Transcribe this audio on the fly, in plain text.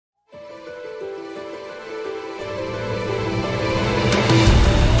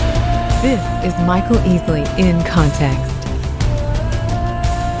is Michael Easley in Context.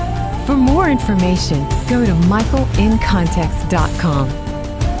 For more information, go to michaelincontext.com.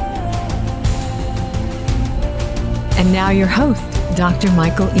 And now your host, Dr.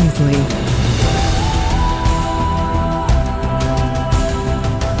 Michael Easley.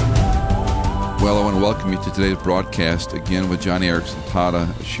 Well, I want to welcome you to today's broadcast again with Joni Eareckson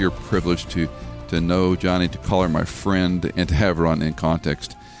Tada. A sheer privilege to know Joni, to call her my friend, and to have her on In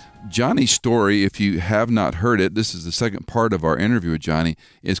Context. Joni's story, if you have not heard it, this is the second part of our interview with Joni,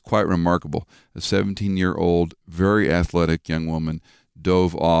 is quite remarkable. A 17-year-old, very athletic young woman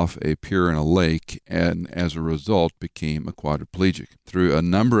dove off a pier in a lake and as a result became a quadriplegic. Through a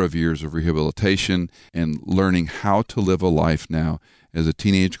number of years of rehabilitation and learning how to live a life now as a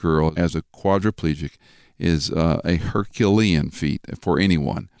teenage girl, as a quadriplegic, is a Herculean feat for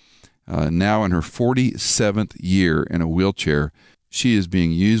anyone. Now in her 47th year in a wheelchair, she is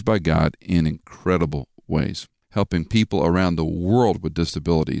being used by God in incredible ways, helping people around the world with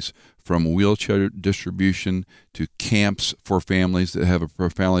disabilities, from wheelchair distribution to camps for families that have a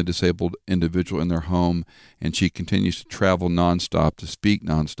profoundly disabled individual in their home. And she continues to travel nonstop, to speak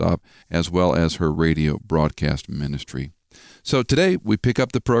nonstop, as well as her radio broadcast ministry. So today we pick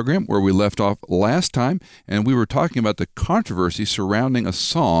up the program where we left off last time, and we were talking about the controversy surrounding a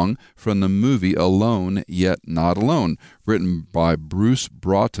song from the movie Alone Yet Not Alone, written by Bruce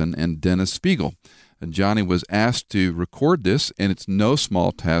Broughton and Dennis Spiegel. And Joni was asked to record this, and it's no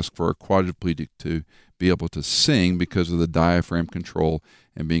small task for a quadriplegic to be able to sing because of the diaphragm control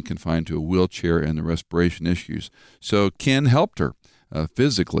and being confined to a wheelchair and the respiration issues. So Ken helped her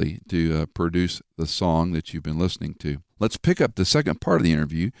physically to produce the song that you've been listening to. Let's pick up the second part of the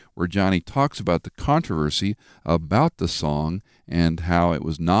interview where Joni talks about the controversy about the song and how it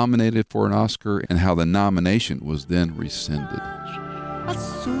was nominated for an Oscar and how the nomination was then rescinded. A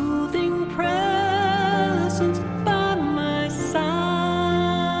soothing presence by my side,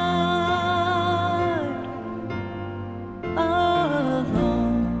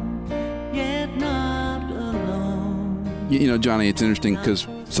 alone, yet not alone. You know, Joni, it's interesting because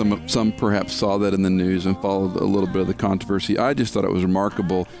some perhaps saw that in the news and followed a little bit of the controversy. I just thought it was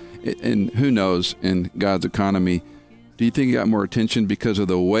remarkable, and who knows, in God's economy, do you think it got more attention because of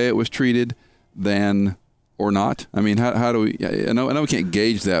the way it was treated than or not? I mean, how do we, I know we can't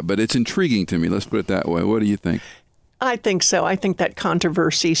gauge that, but it's intriguing to me. Let's put it that way. What do you think? I think so. I think that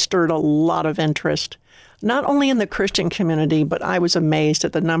controversy stirred a lot of interest, not only in the Christian community, but I was amazed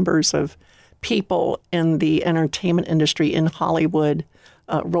at the numbers of people in the entertainment industry in Hollywood.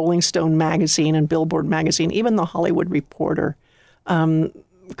 Rolling Stone magazine and Billboard magazine, even the Hollywood Reporter,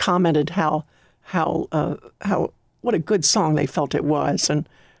 commented how what a good song they felt it was, and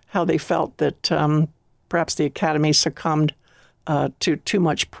how they felt that perhaps the Academy succumbed to too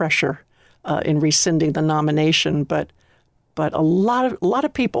much pressure in rescinding the nomination. But a lot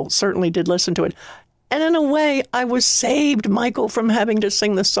of people certainly did listen to it. And in a way, I was saved, Michael, from having to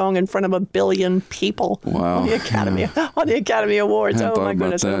sing the song in front of 1 billion people. Wow. on the Academy Awards. Oh my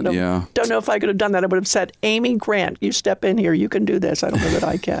goodness! Don't know if I could have done that. I would have said, "Amy Grant, you step in here. You can do this." I don't know that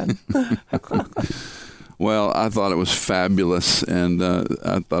I can. Well, I thought it was fabulous, and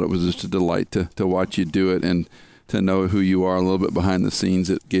I thought it was just a delight to watch you do it and to know who you are a little bit behind the scenes.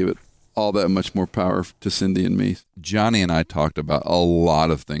 It gave it all that much more power to Cindy and me. Joni and I talked about a lot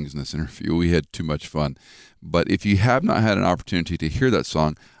of things in this interview. We had too much fun. But if you have not had an opportunity to hear that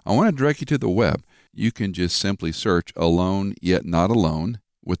song, I want to direct you to the web. You can just simply search Alone Yet Not Alone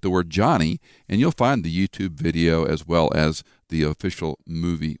with the word Joni, and you'll find the YouTube video as well as the official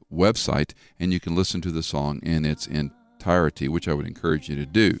movie website, and you can listen to the song in its entirety, which I would encourage you to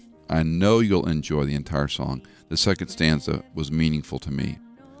do. I know you'll enjoy the entire song. The second stanza was meaningful to me.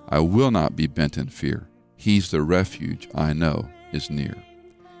 I will not be bent in fear. He's the refuge I know is near.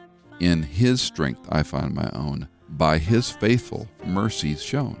 In his strength I find my own, by his faithful mercies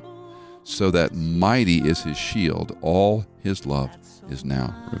shown. So that mighty is his shield, all his love is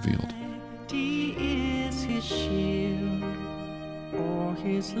now revealed. He is his shield, or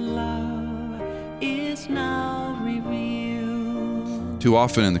his love is now revealed. Too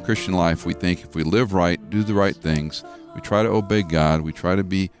often in the Christian life, we think if we live right, do the right things, we try to obey God, we try to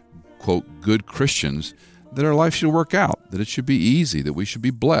be, quote, good Christians, that our life should work out, that it should be easy, that we should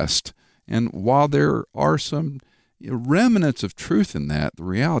be blessed. And while there are some remnants of truth in that, the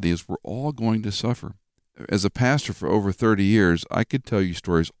reality is we're all going to suffer. As a pastor for over 30 years, I could tell you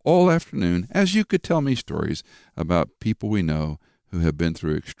stories all afternoon, as you could tell me stories about people we know who have been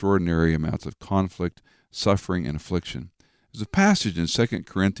through extraordinary amounts of conflict, suffering, and affliction. There's a passage in 2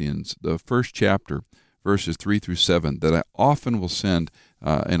 Corinthians, the first chapter, verses 3 through 7 that I often will send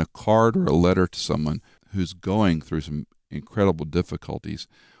in a card or a letter to someone who's going through some incredible difficulties,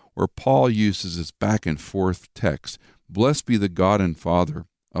 where Paul uses this back and forth text. Blessed be the God and Father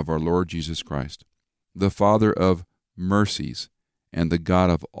of our Lord Jesus Christ, the Father of mercies and the God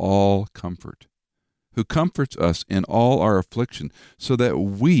of all comfort, who comforts us in all our affliction, so that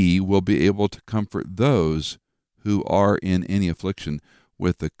we will be able to comfort those who are in any affliction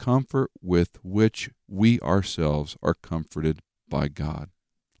with the comfort with which we ourselves are comforted by God.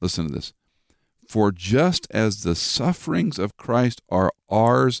 Listen to this. For just as the sufferings of Christ are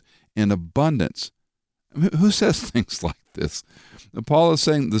ours in abundance. I mean, who says things like this? Paul is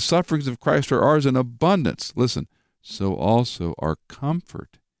saying the sufferings of Christ are ours in abundance. Listen, so also our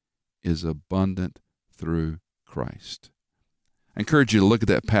comfort is abundant through Christ. I encourage you to look at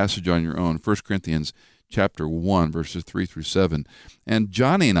that passage on your own, 1 Corinthians chapter 1, verses 3 through 7. And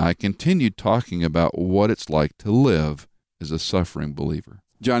Johnny and I continued talking about what it's like to live as a suffering believer.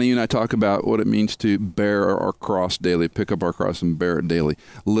 Johnny, you and I talk about what it means to bear our cross daily, pick up our cross and bear it daily,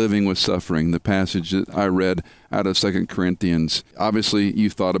 living with suffering. The passage that I read out of 2 Corinthians, obviously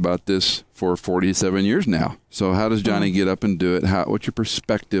you've thought about this for 47 years now. So how does Johnny get up and do it? What's your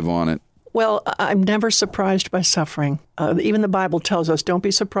perspective on it? Well, I'm never surprised by suffering. Even the Bible tells us, don't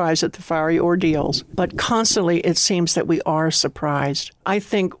be surprised at the fiery ordeals. But constantly it seems that we are surprised. I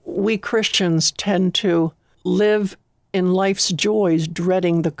think we Christians tend to live in life's joys,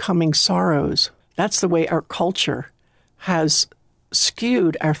 dreading the coming sorrows. That's the way our culture has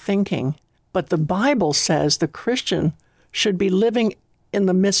skewed our thinking. But the Bible says the Christian should be living in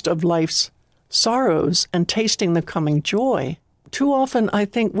the midst of life's sorrows and tasting the coming joy. Too often, I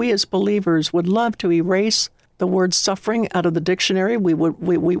think we as believers would love to erase the word suffering out of the dictionary. We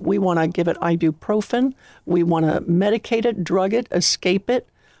want to give it ibuprofen. We want to medicate it, drug it, escape it.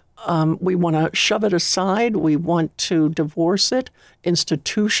 We want to shove it aside. We want to divorce it,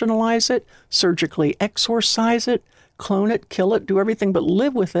 institutionalize it, surgically exorcise it, clone it, kill it, do everything but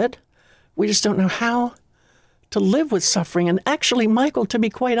live with it. We just don't know how to live with suffering. And actually, Michael, to be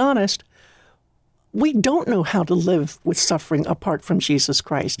quite honest, we don't know how to live with suffering apart from Jesus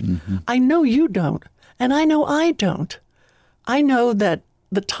Christ. Mm-hmm. I know you don't, and I know I don't. I know that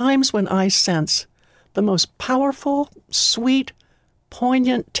the times when I sense the most powerful, sweet,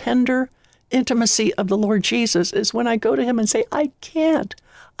 poignant, tender intimacy of the Lord Jesus is when I go to him and say, I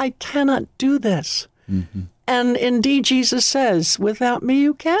cannot do this. Mm-hmm. And indeed, Jesus says, without me,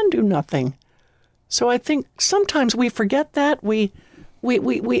 you can do nothing. So I think sometimes we forget that. We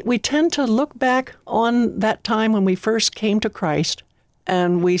tend to look back on that time when we first came to Christ,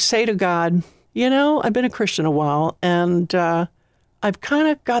 and we say to God, you know, I've been a Christian a while, and I've kind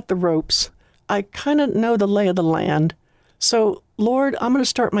of got the ropes. I kind of know the lay of the land. So, Lord, I'm going to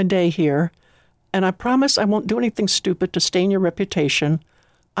start my day here, and I promise I won't do anything stupid to stain your reputation.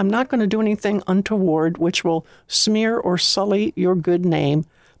 I'm not going to do anything untoward which will smear or sully your good name.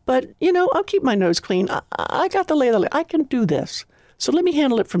 But, you know, I'll keep my nose clean. I got the lay of the land. I can do this. So let me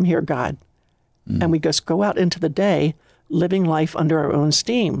handle it from here, God. Mm. And we just go out into the day living life under our own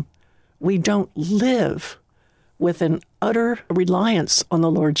steam. We don't live with an utter reliance on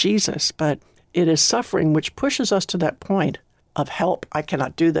the Lord Jesus, but it is suffering which pushes us to that point of help, I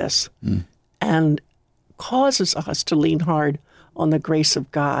cannot do this, and causes us to lean hard on the grace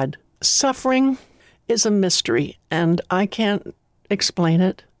of God. Suffering is a mystery, and I can't explain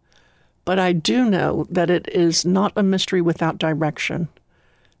it, but I do know that it is not a mystery without direction.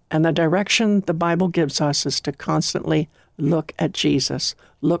 And the direction the Bible gives us is to constantly look at Jesus,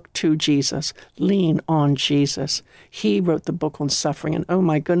 look to Jesus, lean on Jesus. He wrote the book on suffering, and oh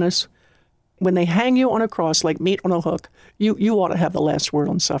my goodness, when they hang you on a cross like meat on a hook, you ought to have the last word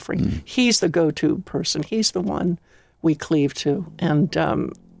on suffering. Mm. He's the go-to person. He's the one we cleave to. And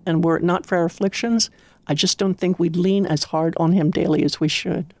were it not for our afflictions, I just don't think we'd lean as hard on him daily as we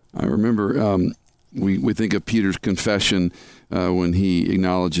should. I remember we think of Peter's confession when he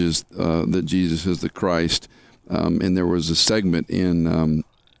acknowledges that Jesus is the Christ. And there was a segment in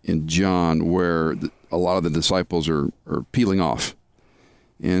John where a lot of the disciples are peeling off.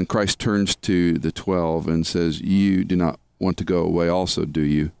 And Christ turns to the 12 and says, you do not want to go away also, do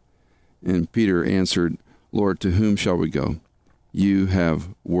you? And Peter answered, Lord, to whom shall we go? You have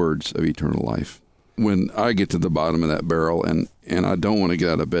words of eternal life. When I get to the bottom of that barrel and I don't want to get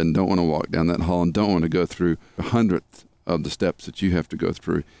out of bed and don't want to walk down that hall and don't want to go through 100th of the steps that you have to go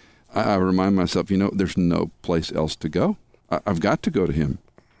through, I remind myself, you know, there's no place else to go. I've got to go to him.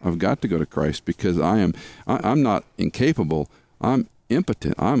 I've got to go to Christ because I'm not incapable. I'm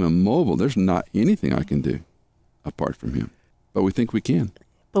impotent. I'm immobile. There's not anything I can do apart from him. But we think we can.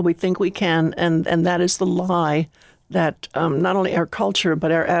 but we think we can, and that is the lie that not only our culture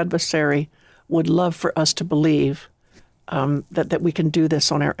but our adversary would love for us to believe, that we can do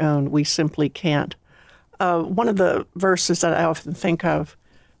this on our own. We simply can't. One of the verses that I often think of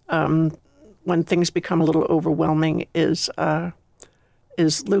when things become a little overwhelming is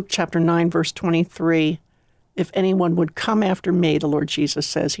Luke chapter 9, verse 23. If anyone would come after me, the Lord Jesus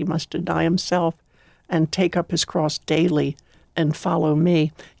says, he must deny himself and take up his cross daily and follow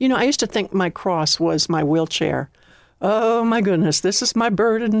me. You know, I used to think my cross was my wheelchair. Oh my goodness, this is my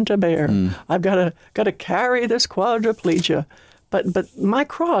burden to bear. I've got to carry this quadriplegia. But my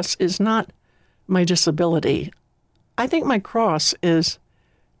cross is not my disability. I think my cross is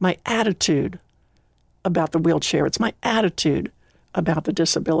my attitude about the wheelchair. It's my attitude about the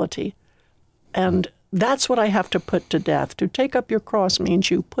disability. And that's what I have to put to death. To take up your cross means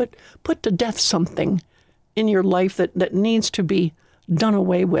you put to death something in your life that needs to be done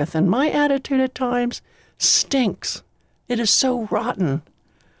away with. And my attitude at times stinks. It is so rotten.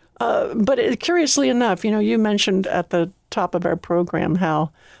 But curiously enough, you know, you mentioned at the top of our program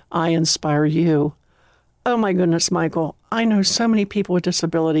how I inspire you. Oh my goodness, Michael, I know so many people with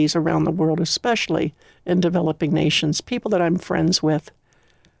disabilities around the world, especially in developing nations, people that I'm friends with.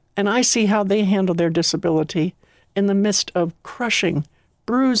 And I see how they handle their disability in the midst of crushing,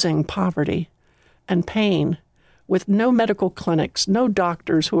 bruising poverty and pain, with no medical clinics, no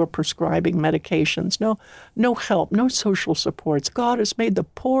doctors who are prescribing medications, no help, no social supports. God has made the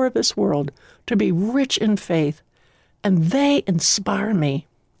poor of this world to be rich in faith, and they inspire me.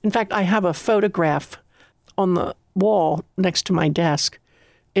 In fact, I have a photograph on the wall next to my desk.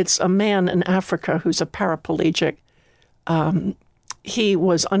 It's a man in Africa who's a paraplegic. He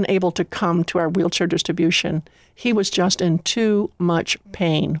was unable to come to our wheelchair distribution. He was just in too much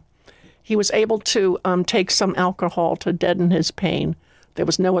pain. He was able to take some alcohol to deaden his pain. There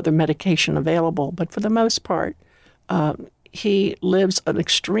was no other medication available, but for the most part, he lives an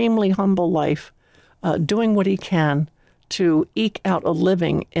extremely humble life, doing what he can to eke out a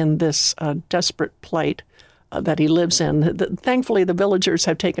living in this desperate plight that he lives in. Thankfully, the villagers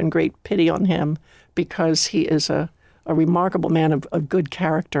have taken great pity on him because he is a remarkable man of good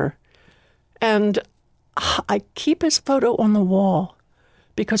character. And I keep his photo on the wall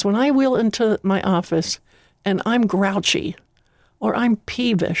because when I wheel into my office and I'm grouchy or I'm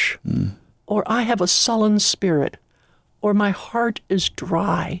peevish or I have a sullen spirit or my heart is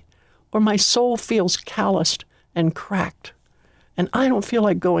dry or my soul feels calloused and cracked and I don't feel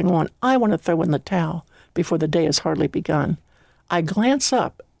like going on, I want to throw in the towel before the day has hardly begun. I glance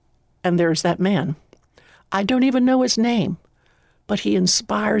up and there's that man. I don't even know his name, but he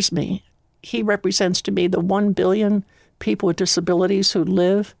inspires me. He represents to me the 1 billion people with disabilities who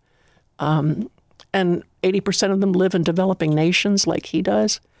live, and 80% of them live in developing nations like he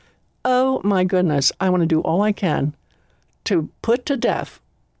does. Oh my goodness, I want to do all I can to put to death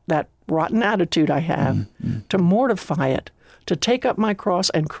that rotten attitude I have, to mortify it, to take up my cross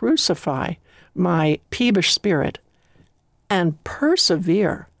and crucify my peevish spirit and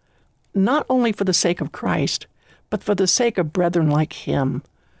persevere, not only for the sake of Christ, but for the sake of brethren like him.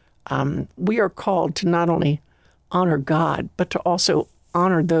 We are called to not only honor God, but to also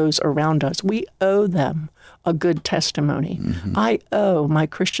honor those around us. We owe them a good testimony. I owe my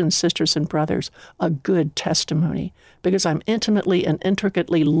Christian sisters and brothers a good testimony because I'm intimately and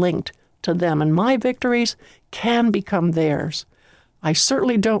intricately linked to them, and my victories can become theirs. I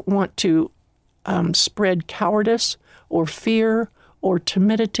certainly don't want to spread cowardice or fear or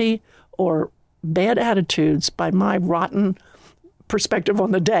timidity or bad attitudes by my rotten perspective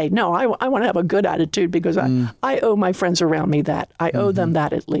on the day. No, I want to have a good attitude because I owe my friends around me that. I owe them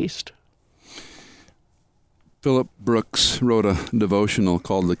that at least. Philip Brooks wrote a devotional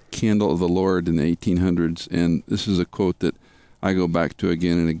called The Candle of the Lord in the 1800s, and this is a quote that I go back to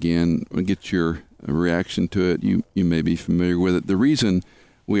again and again. I'll get your reaction to it. You may be familiar with it. The reason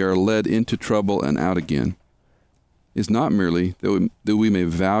we are led into trouble and out again is not merely that we may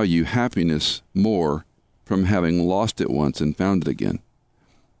value happiness more from having lost it once and found it again,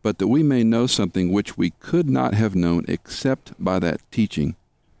 but that we may know something which we could not have known except by that teaching,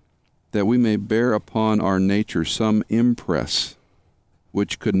 that we may bear upon our nature some impress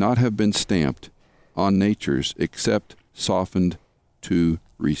which could not have been stamped on natures except softened to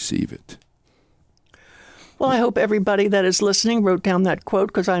receive it. Well, I hope everybody that is listening wrote down that quote,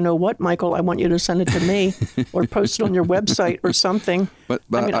 because I know what, Michael, I want you to send it to me or post it on your website or something. But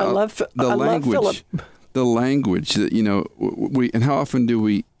I mean, I love Philip. The language that, and how often do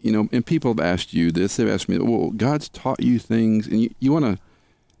we, and people have asked you this, they've asked me, well, God's taught you things, and you want to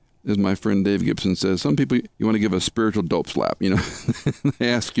as my friend Dave Gibson says, some people, you want to give a spiritual dope slap, you know. They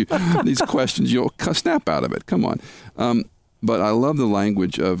ask you these questions, you'll snap out of it. Come on. But I love the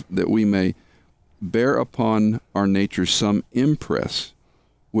language of that we may bear upon our nature some impress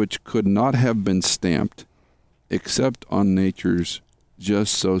which could not have been stamped except on nature's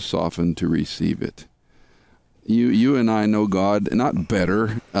just so softened to receive it. You and I know God not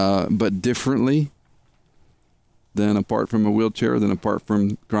better, but differently than apart from a wheelchair, than apart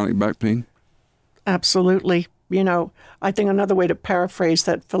from chronic back pain? Absolutely. You know, I think another way to paraphrase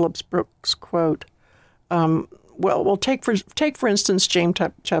that Phillips Brooks quote, take for instance James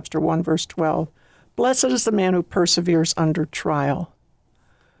chapter 1, verse 12. Blessed is the man who perseveres under trial.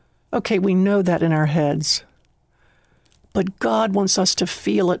 Okay, we know that in our heads, but God wants us to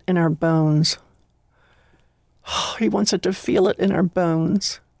feel it in our bones. He wants it to feel it in our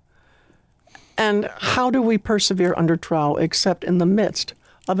bones. And how do we persevere under trial except in the midst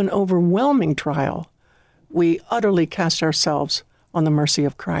of an overwhelming trial? We utterly cast ourselves on the mercy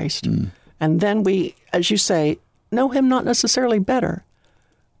of Christ. And then we, as you say, know him not necessarily better,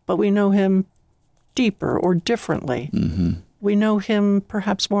 but we know him deeper or differently. We know him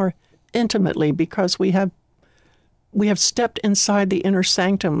perhaps more intimately because we have stepped inside the inner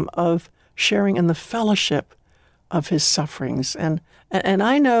sanctum of sharing in the fellowship of his sufferings. And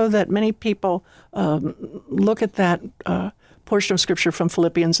I know that many people look at that portion of Scripture from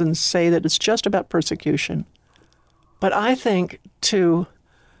Philippians and say that it's just about persecution. But I think to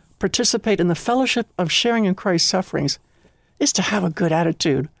participate in the fellowship of sharing in Christ's sufferings is to have a good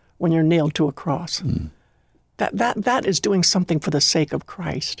attitude when you're nailed to a cross. That is doing something for the sake of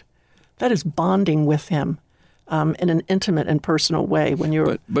Christ. That is bonding with him in an intimate and personal way when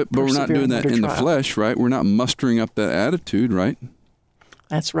you're But we're not doing that in the flesh, right? We're not mustering up that attitude, right?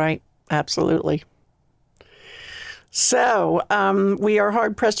 That's right. Absolutely. So we are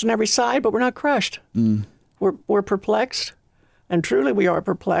hard-pressed on every side, but we're not crushed. We're perplexed, and truly we are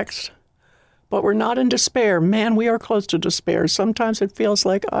perplexed, but we're not in despair. Man, we are close to despair. Sometimes it feels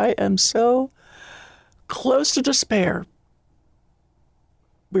like I am so close to despair.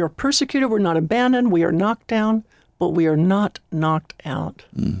 We are persecuted, we're not abandoned, we are knocked down, but we are not knocked out.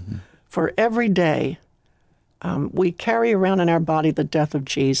 For every day, we carry around in our body the death of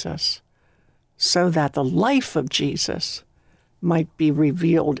Jesus so that the life of Jesus might be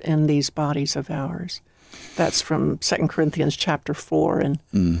revealed in these bodies of ours. That's from 2 Corinthians chapter 4.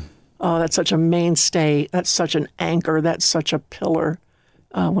 And that's such a mainstay, that's such an anchor, that's such a pillar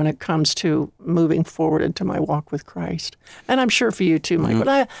when it comes to moving forward into my walk with Christ. And I'm sure for you too, Mike.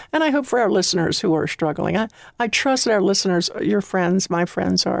 But I hope for our listeners who are struggling. I trust that our listeners, your friends, my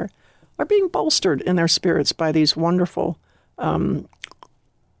friends, are being bolstered in their spirits by these wonderful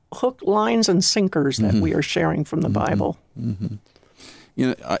hook, lines, and sinkers that we are sharing from the Bible. You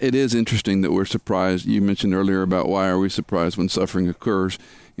know, it is interesting that we're surprised. You mentioned earlier about why are we surprised when suffering occurs,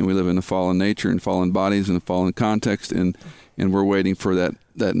 and we live in a fallen nature and fallen bodies and a fallen context, and we're waiting for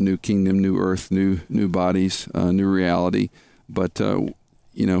that new kingdom, new earth, new bodies, new reality. But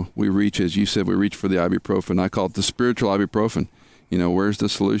you know, we reach, as you said, we reach for the ibuprofen. I call it the spiritual ibuprofen. You know, where's the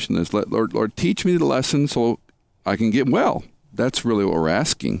solution? Is Lord, teach me the lesson so I can get well. That's really what we're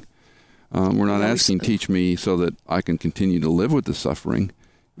asking. We're not asking, teach me so that I can continue to live with the suffering.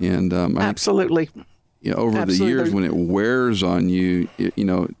 And absolutely. You know, over the years, when it wears on you, you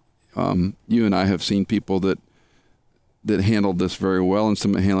know, you and I have seen people that handled this very well, and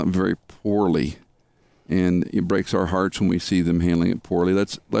some that handle it very poorly. And it breaks our hearts when we see them handling it poorly.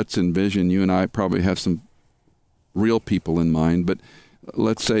 Let's envision, you and I probably have some real people in mind, but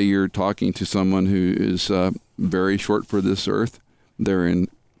let's say you're talking to someone who is very short for this earth. They're in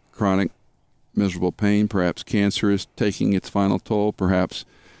chronic, miserable pain. Perhaps cancer is taking its final toll. Perhaps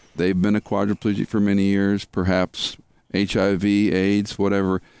they've been a quadriplegic for many years. Perhaps HIV, AIDS,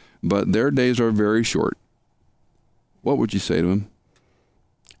 whatever. But their days are very short. What would you say to them?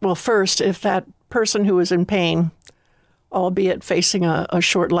 Well, first, if that person who is in pain, albeit facing a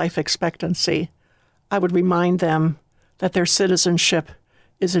short life expectancy, I would remind them that their citizenship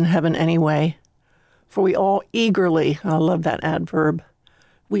is in heaven anyway. For we all eagerly, I love that adverb,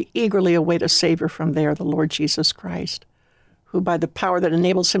 we eagerly await a Savior from there, the Lord Jesus Christ, who by the power that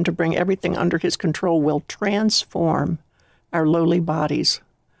enables him to bring everything under his control will transform our lowly bodies.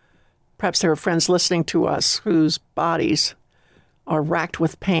 Perhaps there are friends listening to us whose bodies are racked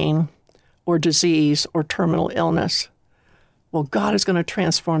with pain or disease or terminal illness. Well, God is going to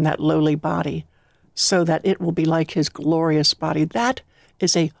transform that lowly body so that it will be like his glorious body. That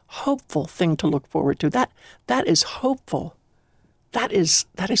is a hopeful thing to look forward to. That is hopeful. That is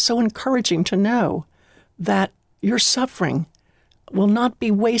so encouraging to know that your suffering will not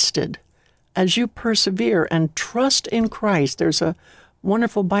be wasted as you persevere and trust in Christ. There's a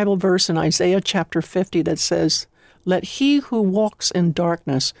wonderful Bible verse in Isaiah chapter 50 that says, "Let he who walks in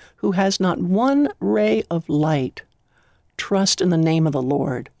darkness, who has not one ray of light, trust in the name of the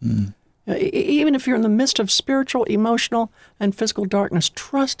Lord." Even if you're in the midst of spiritual, emotional, and physical darkness,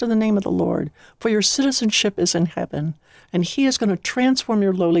 trust in the name of the Lord, for your citizenship is in heaven, and he is going to transform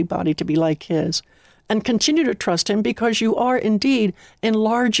your lowly body to be like his. And continue to trust him because you are indeed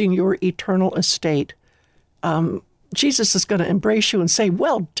enlarging your eternal estate. Jesus is going to embrace you and say,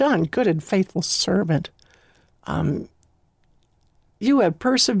 "Well done, good and faithful servant. You have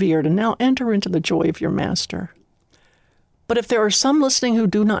persevered, and now enter into the joy of your master." But if there are some listening who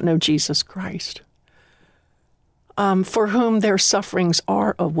do not know Jesus Christ, for whom their sufferings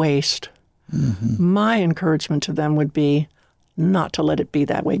are a waste, my encouragement to them would be not to let it be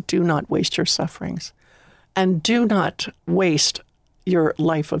that way. Do not waste your sufferings. And do not waste your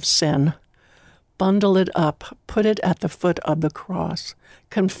life of sin. Bundle it up. Put it at the foot of the cross.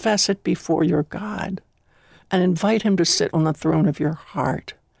 Confess it before your God. And invite him to sit on the throne of your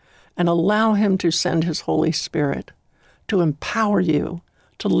heart. And allow him to send his Holy Spirit to empower you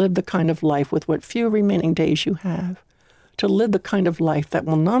to live the kind of life with what few remaining days you have. To live the kind of life that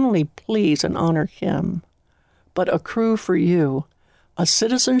will not only please and honor him, but accrue for you a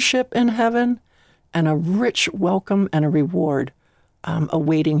citizenship in heaven and a rich welcome and a reward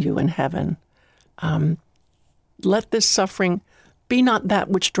awaiting you in heaven. Let this suffering be not that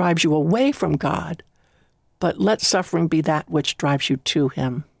which drives you away from God, but let suffering be that which drives you to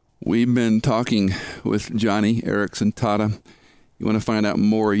him. We've been talking with Joni Eareckson Tada. You want to find out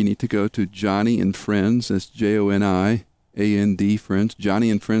more, you need to go to Joni and Friends. That's JONIAND Friends,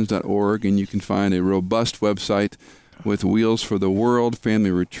 JoniandFriends.org, and you can find a robust website with Wheels for the World, family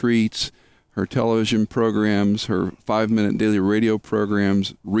retreats, her television programs, her 5-minute daily radio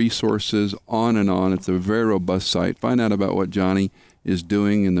programs, resources, on and on. It's a very robust site. Find out about what Joni is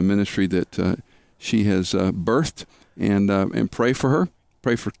doing in the ministry that she has birthed, and pray for her.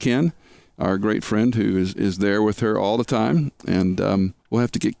 Pray for Ken, our great friend who is there with her all the time. And we'll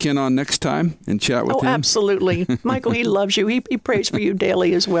have to get Ken on next time and chat with him. Oh, absolutely. Michael, he loves you. He prays for you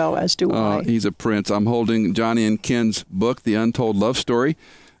daily as well, as do I. He's a prince. I'm holding Joni and Ken's book, The Untold Love Story.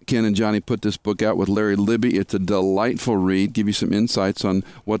 Ken and Joni put this book out with Larry Libby. It's a delightful read. Give you some insights on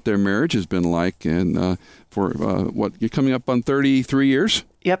what their marriage has been like, and for what you're coming up on 33 years.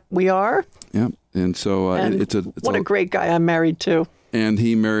 Yep, we are. Yep, and so it's what a great guy I'm married to. And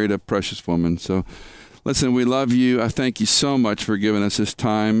he married a precious woman. So, listen, we love you. I thank you so much for giving us this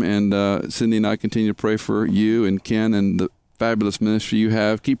time. And Cindy and I continue to pray for you and Ken and the fabulous ministry you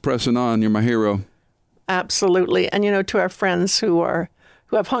have. Keep pressing on. You're my hero. Absolutely. And to our friends who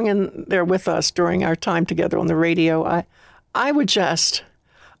have hung in there with us during our time together on the radio, I would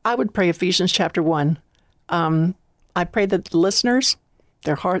pray Ephesians chapter 1. I pray that the listeners,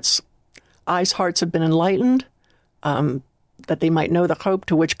 their hearts have been enlightened, that they might know the hope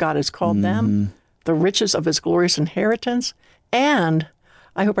to which God has called them, the riches of his glorious inheritance, and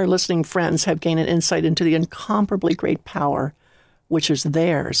I hope our listening friends have gained an insight into the incomparably great power which is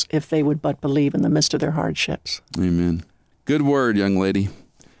theirs if they would but believe in the midst of their hardships. Amen. Good word, young lady.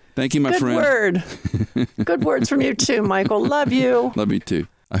 Thank you, my friend. Good word. Good words from you too, Michael. Love you. Love you too.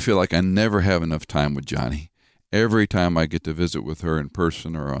 I feel like I never have enough time with Joni. Every time I get to visit with her in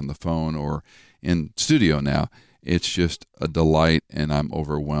person or on the phone or in studio now, it's just a delight, and I'm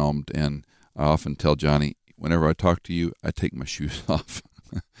overwhelmed. And I often tell Joni, whenever I talk to you, I take my shoes off.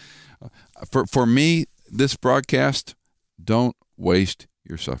 For me, this broadcast, don't waste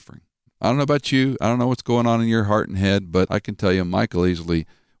your suffering. I don't know about you. I don't know what's going on in your heart and head, but I can tell you Michael Easley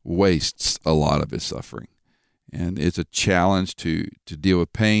wastes a lot of his suffering. And it's a challenge to deal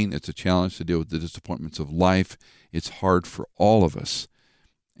with pain. It's a challenge to deal with the disappointments of life. It's hard for all of us.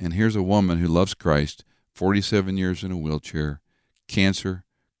 And here's a woman who loves Christ, 47 years in a wheelchair, cancer,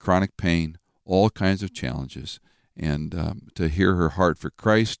 chronic pain, all kinds of challenges. And to hear her heart for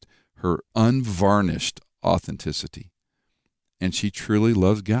Christ, her unvarnished authenticity. And she truly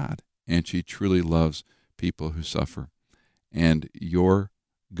loves God, and she truly loves people who suffer. And your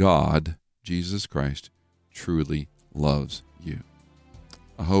God, Jesus Christ, truly loves you.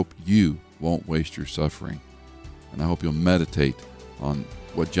 I hope you won't waste your suffering, and I hope you'll meditate on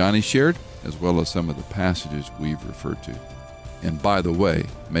what Joni shared, as well as some of the passages we've referred to. And by the way,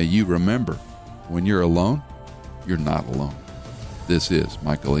 may you remember, when you're alone, you're not alone. This is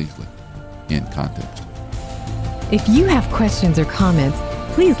Michael Easley in Context. If you have questions or comments,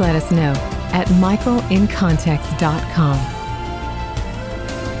 please let us know at michaelincontext.com.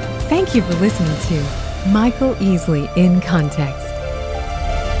 Thank you for listening to Michael Easley in Context.